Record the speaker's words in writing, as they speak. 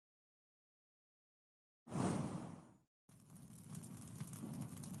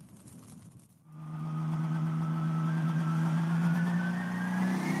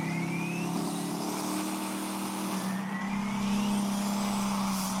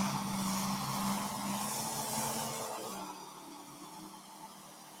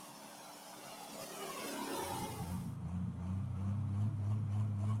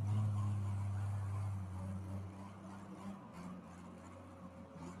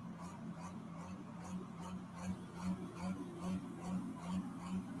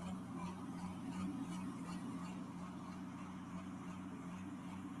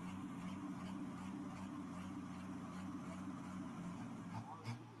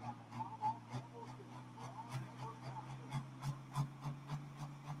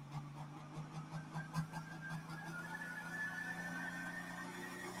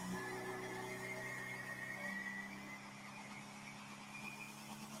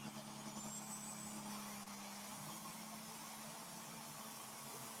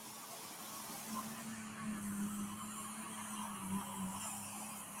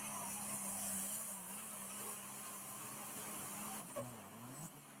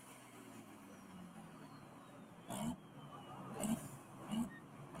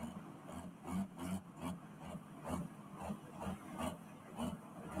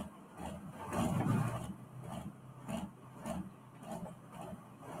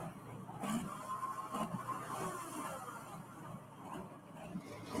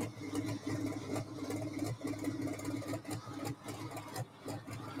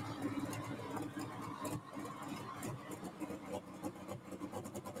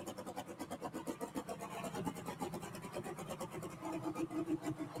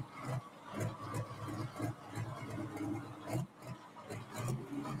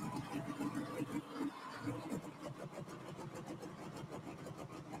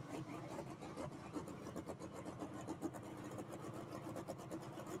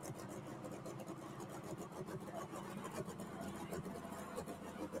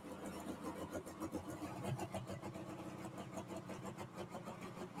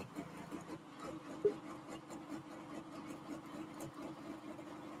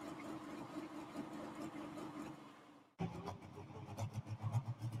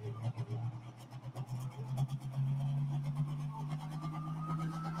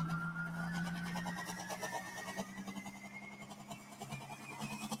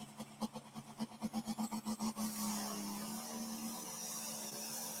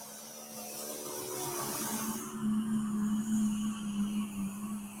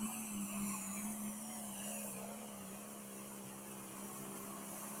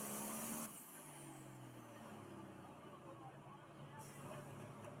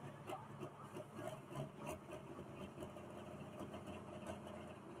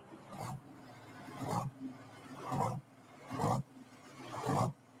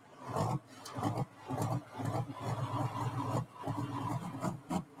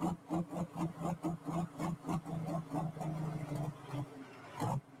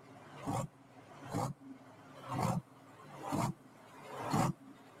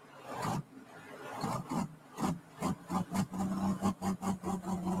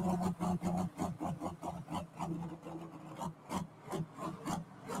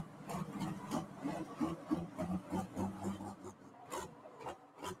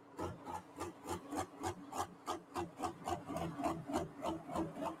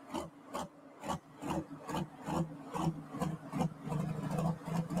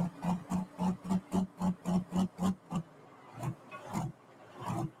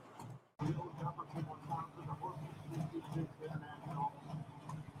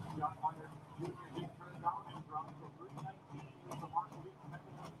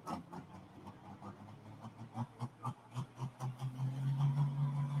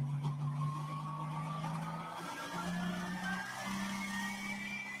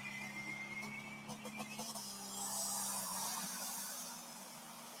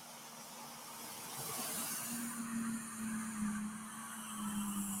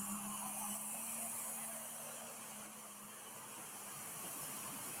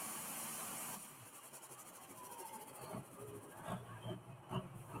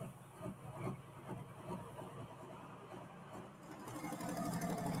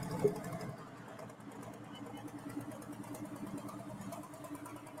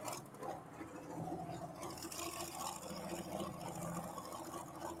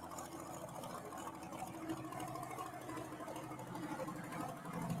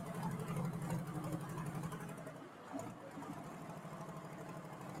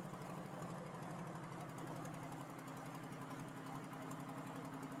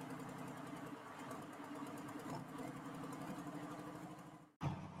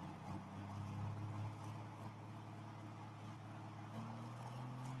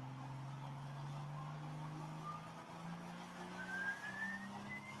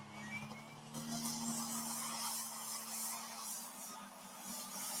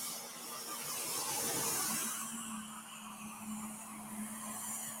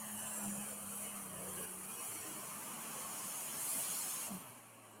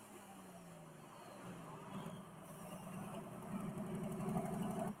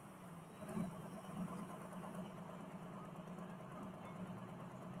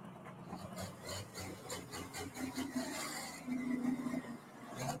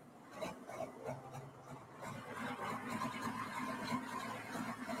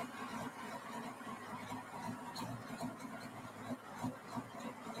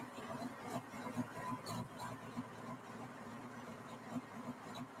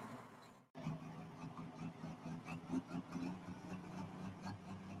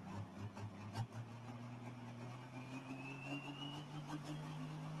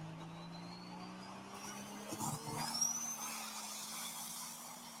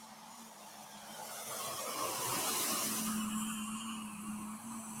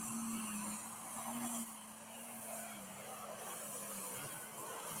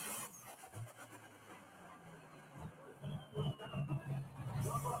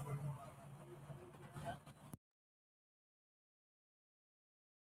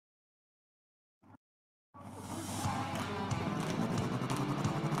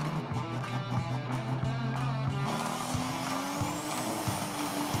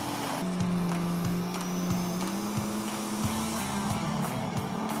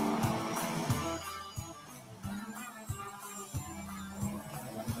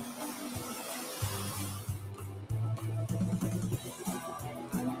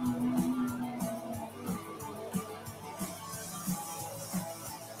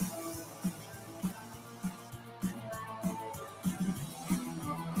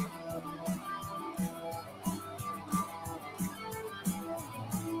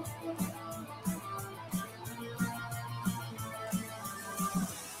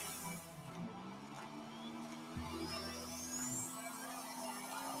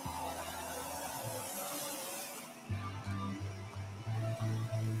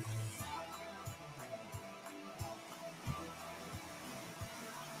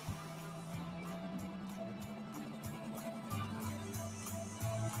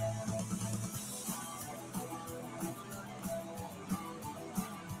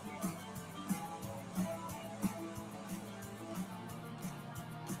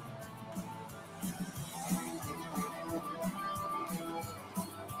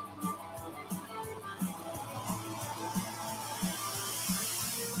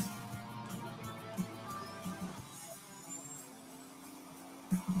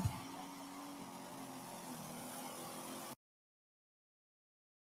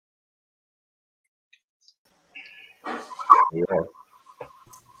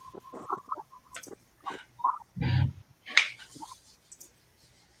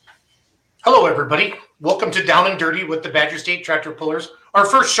Hello, everybody. Welcome to Down and Dirty with the Badger State Tractor Pullers, our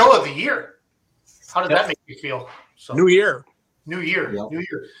first show of the year. How did that make you feel? New year. New year.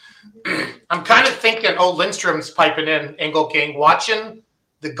 I'm kind of thinking, Lindstrom's piping in, Engel King,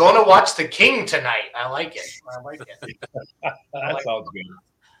 gonna watch the King tonight. I like it. That sounds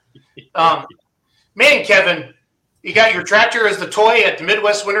good. Man, Kevin, you got your tractor as the toy at the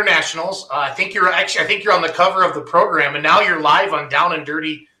Midwest Winter Nationals. I think you're on the cover of the program, and now you're live on Down and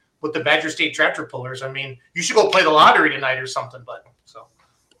Dirty with the Badger State Tractor Pullers. I mean, you should go play the lottery tonight or something, but so.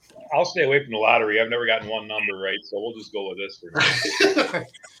 I'll stay away from the lottery. I've never gotten one number right, so we'll just go with this for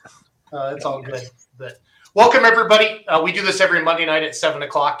now. It's all good. But welcome, everybody. We do this every Monday night at 7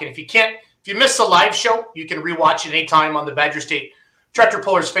 o'clock, and if you miss the live show, you can rewatch it anytime on the Badger State Tractor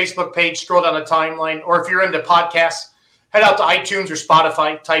Pullers Facebook page, scroll down the timeline, or if you're into podcasts, head out to iTunes or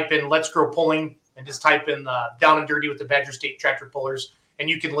Spotify, type in Let's Grow Pulling, and just type in Down and Dirty with the Badger State Tractor Pullers, and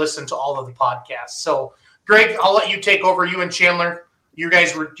you can listen to all of the podcasts. So, Greg, I'll let you take over. You and Chandler, you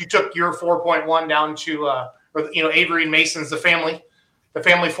took your 4.1 down to, Avery and Mason's, the family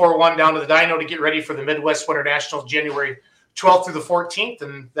 4.1 down to the dyno to get ready for the Midwest Winter Nationals, January 12th through the 14th.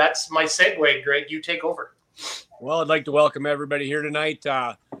 And that's my segue, Greg. You take over. Well, I'd like to welcome everybody here tonight.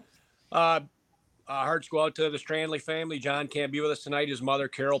 Hearts go out to the Strandley family. John can't be with us tonight. His mother,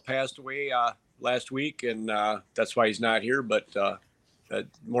 Carol, passed away last week, and that's why he's not here. But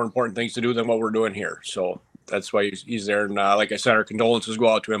more important things to do than what we're doing here. So that's why he's there. And like I said, our condolences go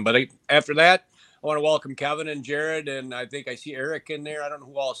out to him. But after that, I want to welcome Kevin and Jared. And I think I see Eric in there. I don't know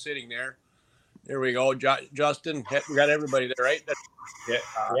who all is sitting there. There we go. Justin, we got everybody there, right? Yeah,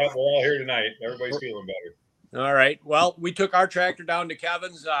 we're all here tonight. Everybody's feeling better. All right. Well, we took our tractor down to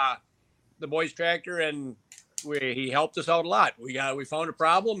Kevin's, the boys' tractor, and he helped us out a lot. We found a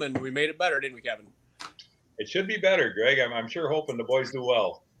problem, and we made it better, didn't we, Kevin? It should be better, Greg. I'm sure hoping the boys do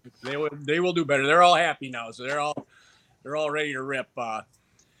well. They will do better. They're all happy now, so they're all ready to rip.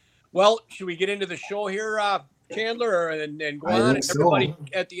 Well, should we get into the show here, Chandler, and go on? Everybody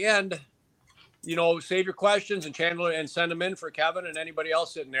at the end, save your questions and Chandler and send them in for Kevin and anybody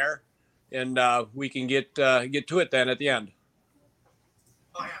else sitting there, and we can get to it then at the end.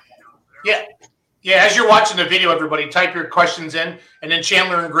 Yeah. As you're watching the video, everybody, type your questions in, and then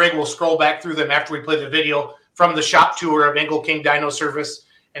Chandler and Greg will scroll back through them after we play the video from the shop tour of Engel King Dyno Service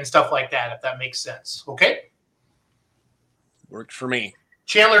and stuff like that, if that makes sense. Okay? Works for me.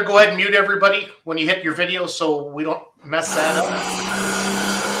 Chandler, go ahead and mute everybody when you hit your video so we don't mess that up.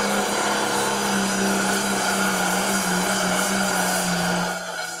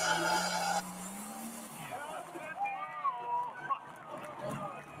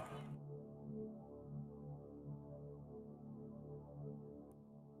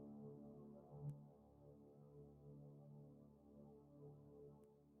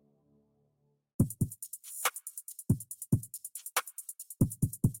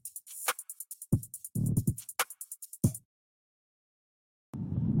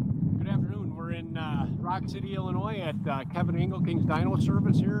 Rock City, Illinois at Kevin Engel King's Dyno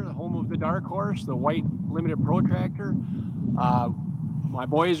Service here, the home of the Dark Horse, the white limited pro tractor. My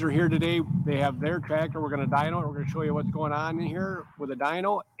boys are here today. They have their tractor. We're going to dyno it. We're going to show you what's going on in here with the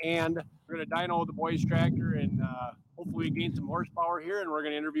dyno, and we're going to dyno the boys' tractor, and hopefully we gain some horsepower here, and we're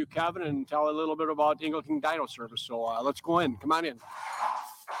going to interview Kevin and tell a little bit about Engel King Dyno Service. So let's go in. Come on in.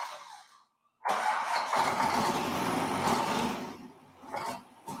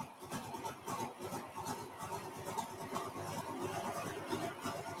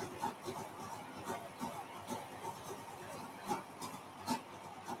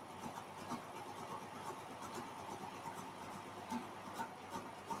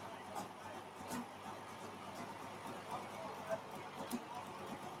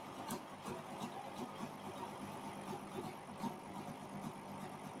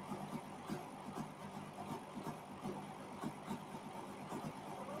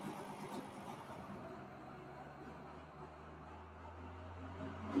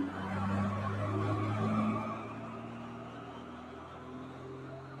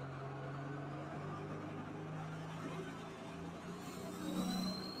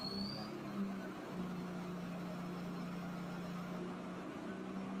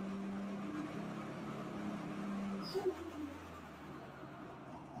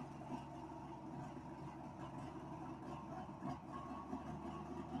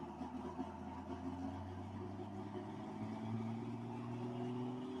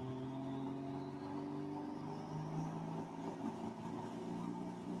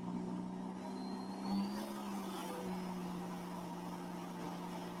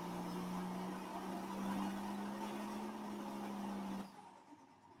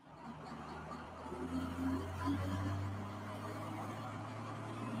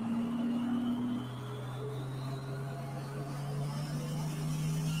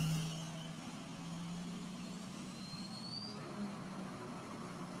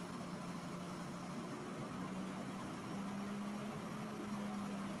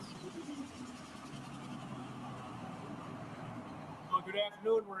 Good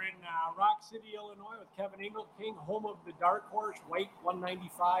afternoon. We're in Rock City, Illinois with Kevin Engelking, home of the Dark Horse White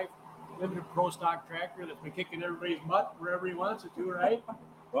 195 Limited Pro Stock tractor that's been kicking everybody's butt wherever he wants it to, right?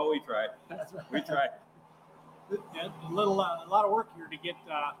 Well, we try. That's right. We try. A lot of work here to get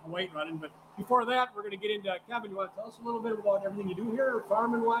White running. But before that, we're going to get into Kevin. You want to tell us a little bit about everything you do here,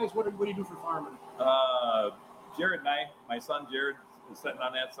 farming-wise? What do you do for farming? Jared and I, my son Jared is sitting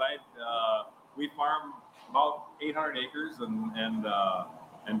on that side. We farm about 800 acres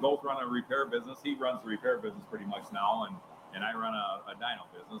and both run a repair business. He runs the repair business pretty much now, and I run a dyno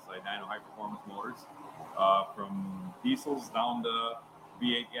business. I dyno high performance motors from diesels down to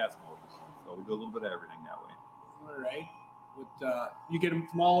V8 gas motors. So we do a little bit of everything that way. All right. But you get them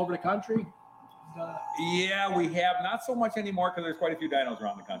from all over the country? Yeah, we have not so much anymore because there's quite a few dynos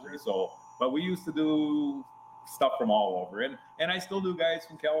around the country. So, but we used to do stuff from all over, and I still do guys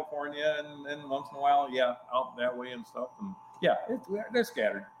from California and once in a while, yeah, out that way and stuff. And yeah, they're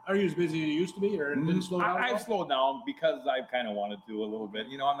scattered. Are you as busy as you used to be, or did it slow down? I've slowed down because I've kind of wanted to a little bit.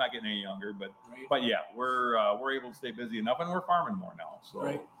 You know, I'm not getting any younger, but yeah, we're able to stay busy enough, and we're farming more now. So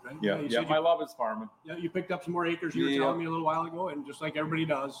right. Yeah, my love is farming. Yeah, you picked up some more acres. You were telling me a little while ago, and just like everybody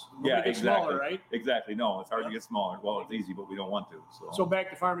does, yeah, gets exactly. Smaller, right? Exactly. No, it's hard to get smaller. Well, it's easy, but we don't want to. So back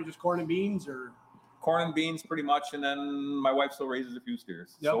to farming, just corn and beans, or corn and beans pretty much, and then my wife still raises a few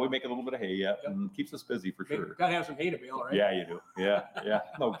steers. Yep. So we make a little bit of hay and keeps us busy for sure. Gotta have some hay to bale, right? Yeah, you do. Yeah,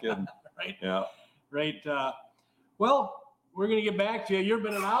 no kidding. Right? Yeah. Right. Well, we're gonna get back to you. You've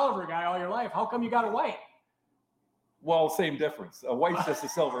been an Oliver guy all your life. How come you got a white? Well, same difference. A white's just a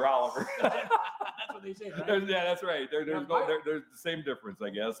silver Oliver. That's what they say, right? Yeah, that's right. There's the same difference,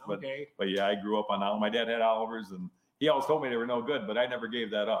 I guess. But yeah, I grew up on Oliver. My dad had Olivers, and he always told me they were no good, but I never gave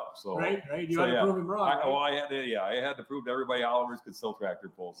that up. So right. You had to prove him wrong. I had to prove to everybody Olivers could still tractor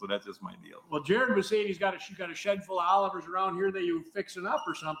pull. So that's just my deal. Well, Jared was saying he's got a shed full of Olivers around here that you fixing up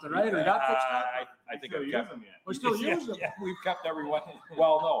or something, right? Or got fixed up? I think I've kept them. We still use them. Yeah, we've kept everyone.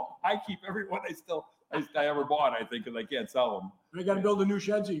 Well, no, I keep everyone I ever bought. I think because I can't sell them. We got to build a new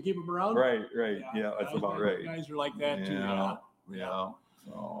shed so you keep them around. Right. Yeah, that's about right. Guys are like that too. Yeah.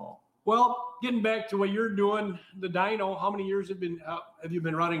 So. Well, getting back to what you're doing, the dyno. How many years have you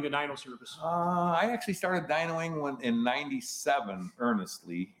been running the dyno service? I actually started dynoing in '97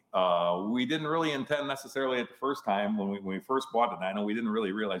 earnestly. We didn't really intend necessarily at the first time when we first bought the dyno. We didn't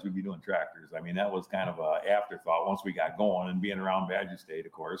really realize we'd be doing tractors. I mean, that was kind of an afterthought once we got going and being around Badger State,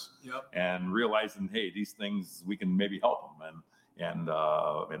 of course. Yep. And realizing, hey, these things we can maybe help them, and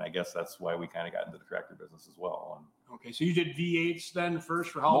I guess that's why we kind of got into the tractor business as well. Okay, so you did V8s then first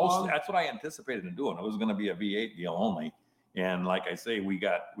for how long? That's what I anticipated in doing. It was going to be a V8 deal only, and like I say, we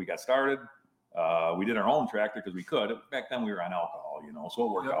got started. We did our own tractor because we could. Back then we were on alcohol, so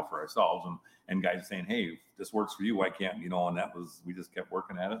it worked out for ourselves. And guys saying, hey, if this works for you, why can't, and we just kept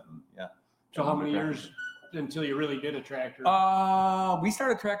working at it. And yeah. So how many years until you really did a tractor? We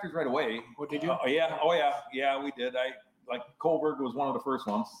started tractors right away. What did you? Yeah, we did. Like Kohlberg was one of the first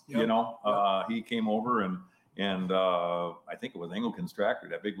ones, he came over and I think it was Engelken's tractor,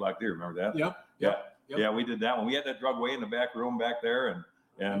 that big black deer. Remember that? Yep. Yeah, we did that one. We had that drug way in the back room back there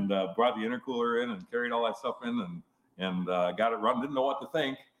and brought the intercooler in and carried all that stuff in and got it running. Didn't know what to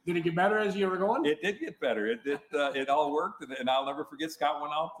think. Did it get better as you were going? It did get better. It all worked, and I'll never forget. Scott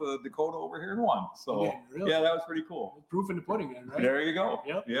went out to Dakota over here and won. So really? Yeah, that was pretty cool. Proof in the pudding, then, right? There you go.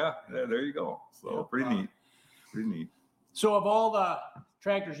 Yep. Yeah, there you go. So pretty neat. So of all the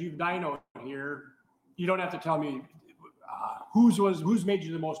tractors you've dynoed here, you don't have to tell me who's made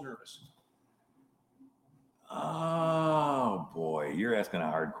you the most nervous. Oh boy, you're asking a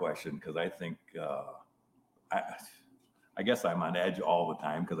hard question because I think I guess I'm on edge all the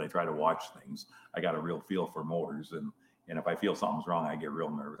time because I try to watch things. I got a real feel for motors, and if I feel something's wrong, I get real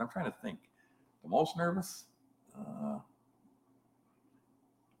nervous. I'm trying to think. The most nervous?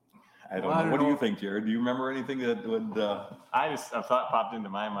 I don't know. What do you think, Jared? Do you remember anything that would? A thought popped into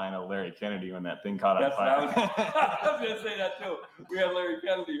my mind of Larry Kennedy when that thing caught on fire. I was going to say that too. We had Larry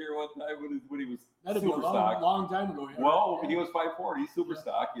Kennedy here one time when he was super stock. Long time ago. Yeah. Well, he was 5'4". He's super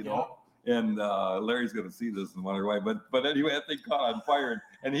stock, And Larry's going to see this and wonder why. But anyway, that thing caught on fire,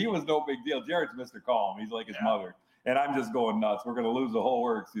 and he was no big deal. Jared's Mr. Calm. He's like his mother. And I'm just going nuts. We're going to lose the whole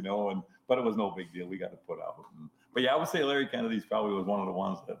works, but it was no big deal. We got to put up. But yeah, I would say Larry Kennedy's probably was one of the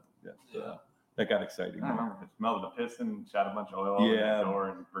ones that got exciting. I remember it smelled the piston, shot a bunch of oil over the door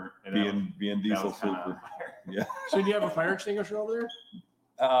and burnt it out. Being diesel super. Yeah. So do you have a fire extinguisher over there?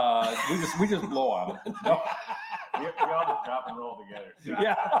 We just blow on it. No. We all just drop and roll together.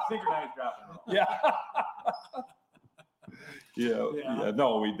 Yeah. Synchronized drop and roll. Yeah. Yeah.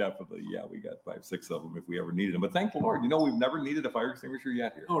 No, we definitely, we got 5, 6 of them if we ever needed them. But thank the Lord, we've never needed a fire extinguisher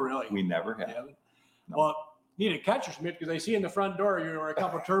yet here. Oh, really? We never have. Yeah. No. Well, need a catcher's mitt because I see in the front door, a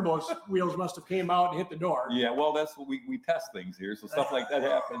couple of turbos wheels must have came out and hit the door. Yeah, well, that's what we test things here, so stuff like that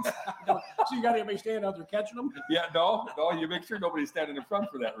happens. So you got anybody standing out there catching them? Yeah, no, you make sure nobody's standing in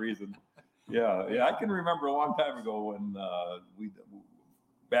front for that reason. Yeah, I can remember a long time ago when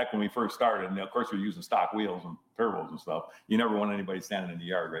back when we first started, and of course we were using stock wheels and turbos and stuff. You never want anybody standing in the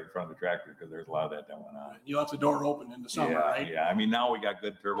yard right in front of the tractor because there's a lot of that went on. You left the door open in the summer, right? Yeah. I mean, now we got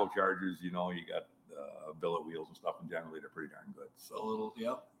good turbochargers. You got billet wheels and stuff, and generally they're pretty darn good. A So little,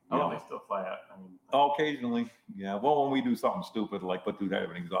 yep. Oh, they still fly out. I mean, occasionally, yeah. Well, when we do something stupid like put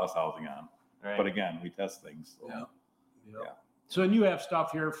an exhaust housing on, right. but again, we test things. So. Yeah. So then you have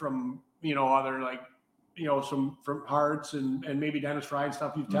stuff here from other some from Harts and maybe Dennis Fry and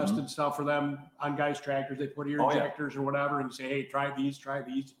stuff. You've Mhm. tested stuff for them on guys' tractors. They put ear Oh, yeah. injectors or whatever and say, hey, try these.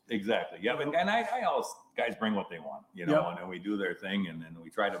 Exactly. Yeah. And I always guys bring what they want, Yep. and then we do their thing, and then we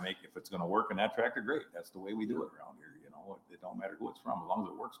try to make if it's going to work in that tractor, great. That's the way we do it around here. It don't matter who it's from as long as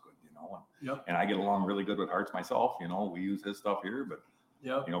it works good. Yep. And I get along really good with Harts myself. We use his stuff here, but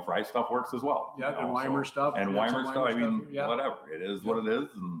Yep. Fry's stuff works as well. Yeah, and Weimer stuff. And We got some Weimer stuff. I mean, yeah. whatever. It is what it is,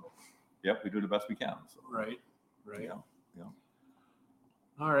 and we do the best we can. So. Right. Yeah.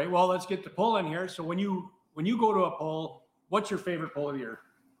 All right. Well, let's get the pull in here. So when you go to a pull, what's your favorite pull of the year?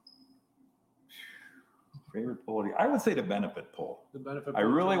 Favorite pull? I would say the benefit pull. The benefit. I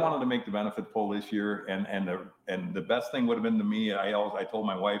really wanted to make the benefit pull this year, and the best thing would have been to me. I told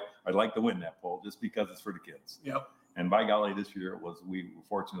my wife I'd like to win that pull just because it's for the kids. Yep. And by golly, this year we were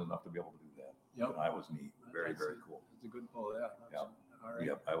fortunate enough to be able to do that. Yep. And that was neat. Very, very cool. It's a good pull. Yeah. Yep. All right.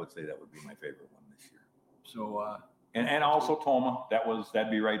 Yep. I would say that would be my favorite one this year. So. And also Toma. That'd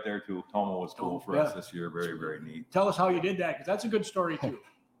be right there too. Toma was cool for us Yeah. this year. Very, very neat. Tell us how you did that because that's a good story too.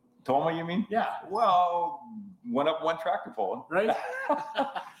 Toma, you mean? Yeah. Well, went up one tractor pulling. Right.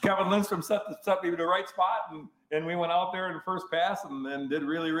 Kevin Lindstrom set me to the right spot, and we went out there in the first pass, and then did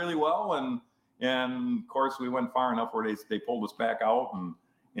really, really well. And of course, we went far enough where they pulled us back out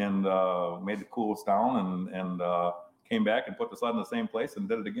and made the cool us down, and came back and put the sled in the same place and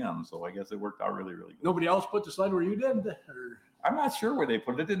did it again. So I guess it worked out really, really good. Nobody else put the sled where you did, or I'm not sure where they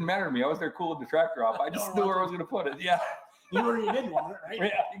put it. It didn't matter to me. I was there cooling the tractor off. I just knew where I was going to put it. Yeah. you where you did one, right? Yeah,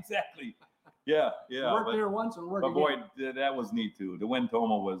 exactly. Yeah. Work there once and work But again. boy, that was neat too. To win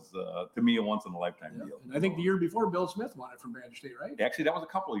Toma was, to me, a once in a lifetime Yeah. deal. And I think the year before, Bill Smith won it from Badger State, right? Actually, that was a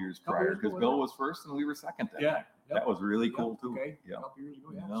couple of years prior years ago, because Bill was first and we were second. That Yeah. time. That was really Yep. cool too. Okay. Yeah. A couple years ago,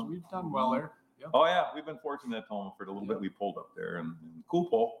 yeah. Yeah. So we've done well there. Yep. Oh yeah, we've been fortunate at Toma for the little bit we pulled up there, and cool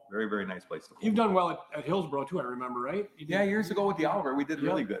pull. Very, very nice place to pull. You've done well at Hillsboro too, I remember, right? You did- Yeah, years ago with the Oliver, we did Yep.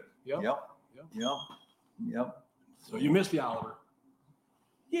 really good. Yep. Yep. So you missed the Oliver.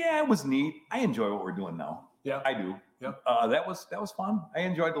 Yeah, it was neat. I enjoy what we're doing now. Yeah. I do. Yep. That was fun. I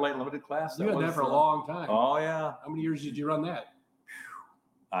enjoyed the light limited class. You had that was, for a long time. Oh yeah. How many years did you run that?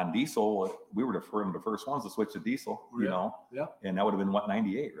 On diesel, we were the first ones to switch to diesel. Yeah. And that would have been what,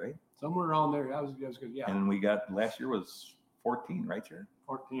 98, right? Somewhere around there. That was good. Yeah. And we got last year was 14, right, Jared?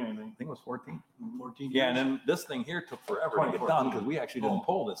 14, I think. I think it was 14. 14 Yeah, years. and then this thing here took forever to get 2014. done because we actually didn't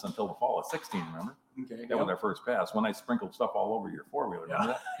pull this until the fall of 16. Remember? Okay. That was our first pass. When I sprinkled stuff all over your four wheeler. Remember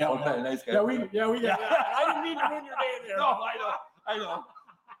that? Yeah. Okay, nice guy. Yeah, we got I didn't mean to ruin your day there. No, I know.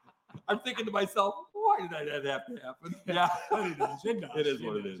 I'm thinking to myself, why did that have to happen? Yeah, But it does. It is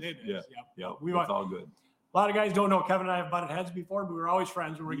what it is. It is. Yeah. Yep. Yep, We it's want, all good. a lot of guys don't know Kevin and I have butted heads before, but we were always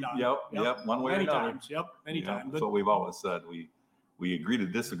friends when we were young. Yep, one way or Many another. times. Yep. Many Yeah, times. That's what we've always said. We agree to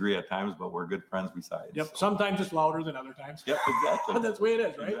disagree at times, but we're good friends besides. Yep. So. Sometimes it's louder than other times. Yep, exactly. But that's the way it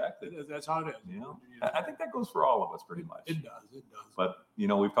is, right? Exactly. That's how it is. Yeah. I think that goes for all of us pretty much. It does. It does. But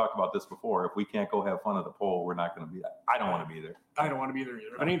we've talked about this before. If we can't go have fun at the pole, we're not going to be. I don't want to be there. I don't want to be there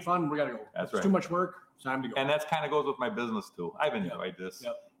either. If it ain't fun, we got to go. That's It's right. too much work. It's time to go. And that's kind of goes with my business too. I've enjoyed this,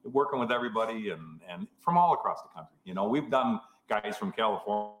 Yep. working with everybody and from all across the country. We've done guys from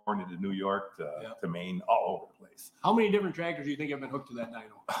California to New York to Maine, all over the place. How many different tractors do you think have been hooked to that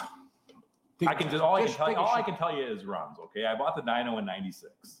dyno? I can tell you is runs. Okay, I bought the dyno in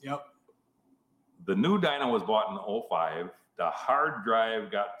 '96. Yep. The new dyno was bought in 05. The hard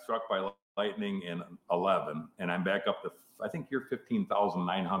drive got struck by lightning in 11, and I'm back up to I think you're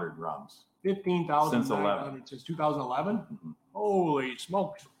 15,900 runs. 15,900 since 2011. Mhm. Holy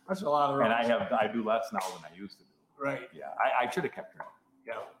smokes, that's a lot of runs. And I do less now than I used to do. Right. Yeah, I should have kept track.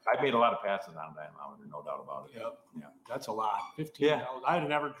 Yeah. I've made a lot of passes on dynamometer, no doubt about it. Yep. Yeah. That's a lot. 15,000. I'd have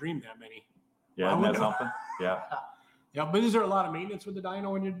never dreamed that many. Yeah, I isn't that wouldn't- something? Yeah. Yeah, but is there a lot of maintenance with the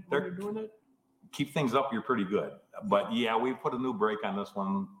dyno when you're doing it? keep things up, you're pretty good. But yeah, we put a new brake on this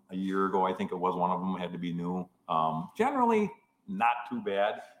one a year ago. I think it was one of them had to be new. Generally, not too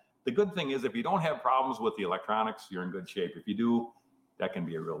bad. The good thing is if you don't have problems with the electronics, you're in good shape. If you do, that can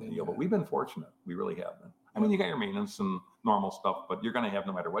be a real deal. But we've been fortunate. We really have been. I mean, you got your maintenance and normal stuff, but you're going to have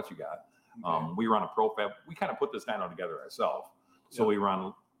no matter what you got. We run a ProFab. We kind of put this dyno together ourselves. So we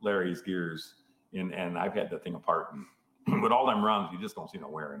run Larry's gears, and I've had that thing apart. And with all them runs, you just don't see no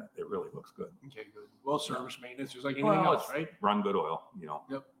wear in it. It really looks good. Okay, good. Well, service maintenance, just like anything else, right? Run good oil, Yep.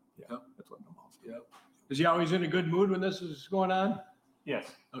 Yeah, Yep. that's what it amounts to. Yep. Is he always in a good mood when this is going on?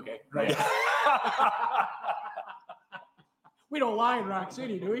 Yes. Okay, right. We don't lie in Rock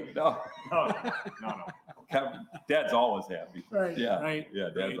City, do we? No, No. Dad's always happy. Right. Yeah, Right. yeah,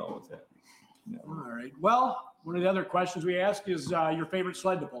 Dad's right. always happy. Yeah. All right. Well, one of the other questions we ask is your favorite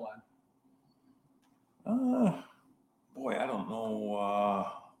sled to pull on. Boy, I don't know.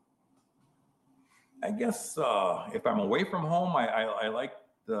 I guess if I'm away from home, I like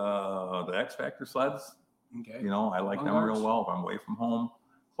the X Factor sleds. Okay. You know, I like them Vanguards. real well if I'm away from home.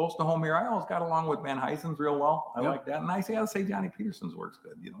 Close to home here, I always got along with Van Huysen's real well. I Yep. like that. And I gotta say Johnny Peterson's works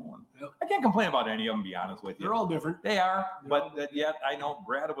good, you know. And Yep. I can't complain about any of them, to be honest with you. They're all different. They are, but yet I know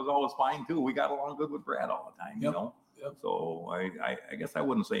Brad was always fine too. We got along good with Brad all the time, you Yep. know. Yep. So I guess I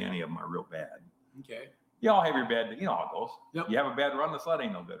wouldn't say any of them are real bad. Okay. You all have your bad, you know how it goes. Yep. You have a bad run, the sled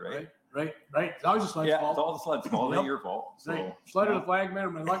ain't no good, right? Right. It's always a sled's Yeah, fault. it's all the sled's fault. It ain't Yep. your fault. So Right. Sled of the flag,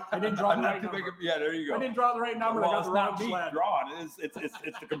 man. I didn't draw I'm the not right too big. number. Yeah, there you go. I didn't draw the right number. Well, I got it's the wrong not me sled. drawing. It's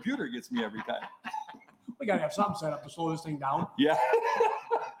the computer gets me every time. We gotta have something set up to slow this thing down. Yeah.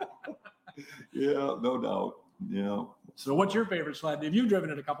 Yeah, no doubt. Yeah. So, what's your favorite sled? Have you driven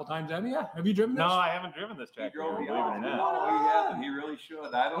it a couple times? Have you? Have you driven this? No, I haven't driven this tractor. Believe it or not. No, he hasn't. He really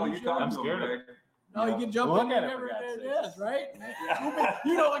should. I don't know. You You should. talking I'm to him, scared of Greg. No, you can jump Look in at it, whenever for it God's is, right? Yeah.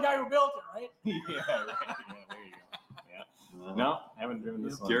 You know the guy who built it, right? Yeah, right. Yeah, there you go. Yeah. No, I haven't driven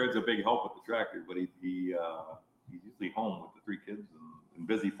this one. Jared's a big help with the tractor, but he's usually home with the 3 kids and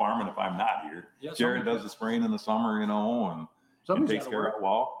busy farming if I'm not here. Yeah, Jared does the spraying in the summer, you know, and Somebody's takes gotta care work. of it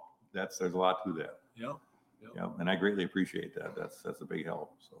well. There's a lot to that. Yeah. Yeah, and I greatly appreciate that. That's a big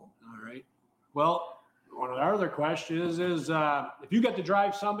help. So All right. Well, one of our other questions is if you get to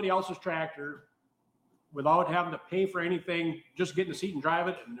drive somebody else's tractor without having to pay for anything, just get in the seat and drive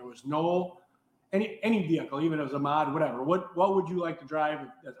it, and there was no any vehicle, even as a mod, whatever, what would you like to drive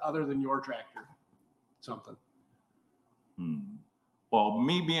other than your tractor? Something. Well,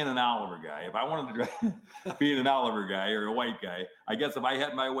 me being an Oliver guy, if I wanted to drive, being an Oliver guy or a white guy, I guess if I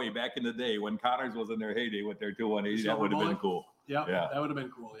had my way back in the day when Connors was in their heyday with their 218, that would have been cool. Yeah, Yeah. that would have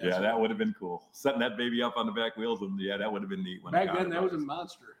been cool. Yeah, that would have been cool. Setting that baby up on the back wheels, and yeah, that would have been neat. When Back the then, that Connors was a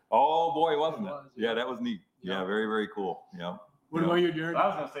monster. Oh boy, wasn't It it? was, Yeah, yeah. that was neat. Yeah. Yeah, very, very cool. Yeah. What about you, Jared? I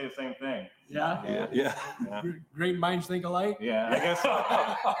was gonna say the same thing. Yeah. Yeah. Yeah. Great minds think alike. Yeah, I guess so.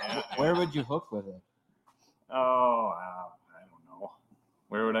 Yeah. Where would you hook with it? Oh, I don't know.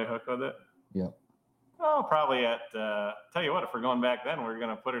 Where would I hook with it? Yeah. Oh, probably at. Tell you what, if we're going back then, we're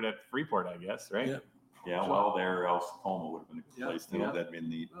gonna put it at Freeport, I guess, right? Yeah. Yeah, well, there, Alsoma would have been a good Yeah, place too. yeah. That'd been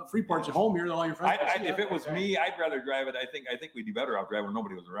neat. Freeport's at home here. All your friends. can see If it was Okay. me, I'd rather drive it. I think we'd be better off driving when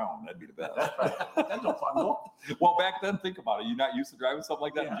nobody was around. That'd be the best. That's no fun, though. Well, back then, think about it. You're not used to driving something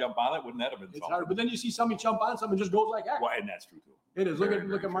like that and Yeah. jump on it. Wouldn't that have been It's something? hard, but then you see somebody jump on something, just goes like heck. Well, and that's true too. It is. Very, Look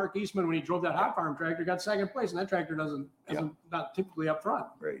very at Mark Eastman when he drove that hot farm tractor, got second place, and that tractor doesn't not typically up front.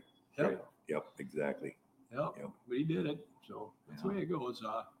 Right. Yep. Right. Yep. Exactly. Yep. Yep. But he did it. So that's the way it goes.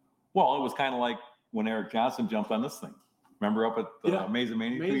 Well, it was kind of like when Eric Johnson jumped on this thing. Remember up at the Yeah. Maze of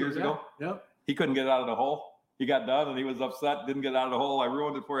Mania 2 years yeah. ago? Yep. He couldn't get out of the hole. He got done and he was upset, didn't get out of the hole. I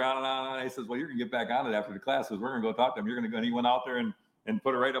ruined it for you on and on. And I says, well, you're going to get back on it after the classes. We're going to go talk to him. You're going to go. And he went out there and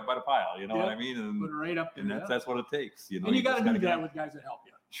put it right up by the pile. You know what I mean? Put it And, right up there. and that's what it takes. You know, and you got just to do gotta that get- with guys that help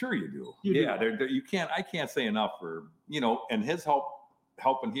you. Sure you do. You do. Yeah. You can't, I can't say enough for, you know, and his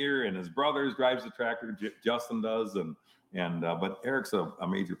helping here and his brothers drives the tractor. Justin does. But Eric's a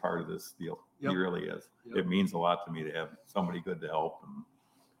major part of this deal. Yep. He really is. Yep. It means a lot to me to have somebody good to help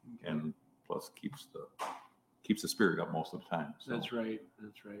and plus keeps the spirit up most of the time. So. That's right.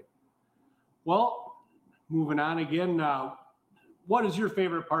 That's right. Well, moving on again. What is your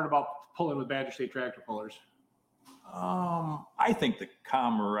favorite part about pulling with Badger State tractor pullers? I think the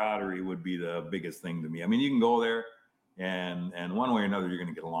camaraderie would be the biggest thing to me. I mean, you can go there and one way or another, you're going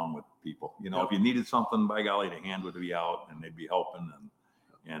to get along with people. You know, Yep. if you needed something, by golly, the hand would be out and they'd be helping.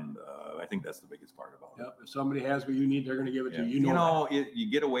 And I think that's the biggest part about it. Yep. If somebody has what you need, they're going to give it Yeah. to you. You know, You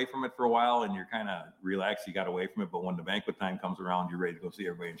get away from it for a while and you're kind of relaxed. You got away from it. But when the banquet time comes around, you're ready to go see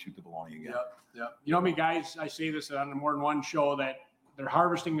everybody and shoot the baloney again. Yep. Yep. You know how many guys, I say this on more than one show, that they're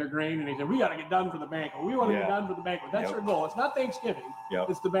harvesting their grain and they say, we got to get done for the banquet. We want to get done for the banquet. That's Yep. our goal. It's not Thanksgiving. Yep.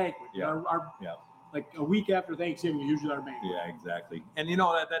 It's the banquet. Yep. Our Yep. like a week after Thanksgiving is usually our banquet. Yeah, exactly. And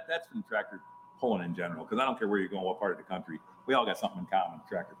that's been tractor pulling in general, because I don't care where you're going, what part of the country, we all got something in common,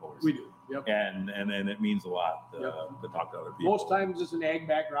 tractor pullers. We do. Yep. And it means a lot Yep. to talk to other people. Most times it's an ag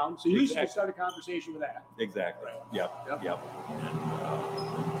background. So you usually Exactly. start a conversation with that. Exactly. Right. Yep. Yep.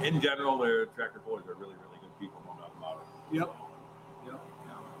 And, in general, their tractor pullers are really, really good people, no doubt about it. Yep.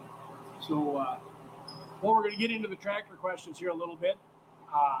 So, well, we're going to get into the tractor questions here a little bit.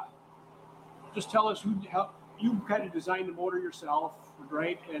 Just tell us how you kind of designed the motor yourself,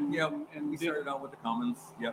 right? And Yep. and We did, started out with the Cummins. Yep.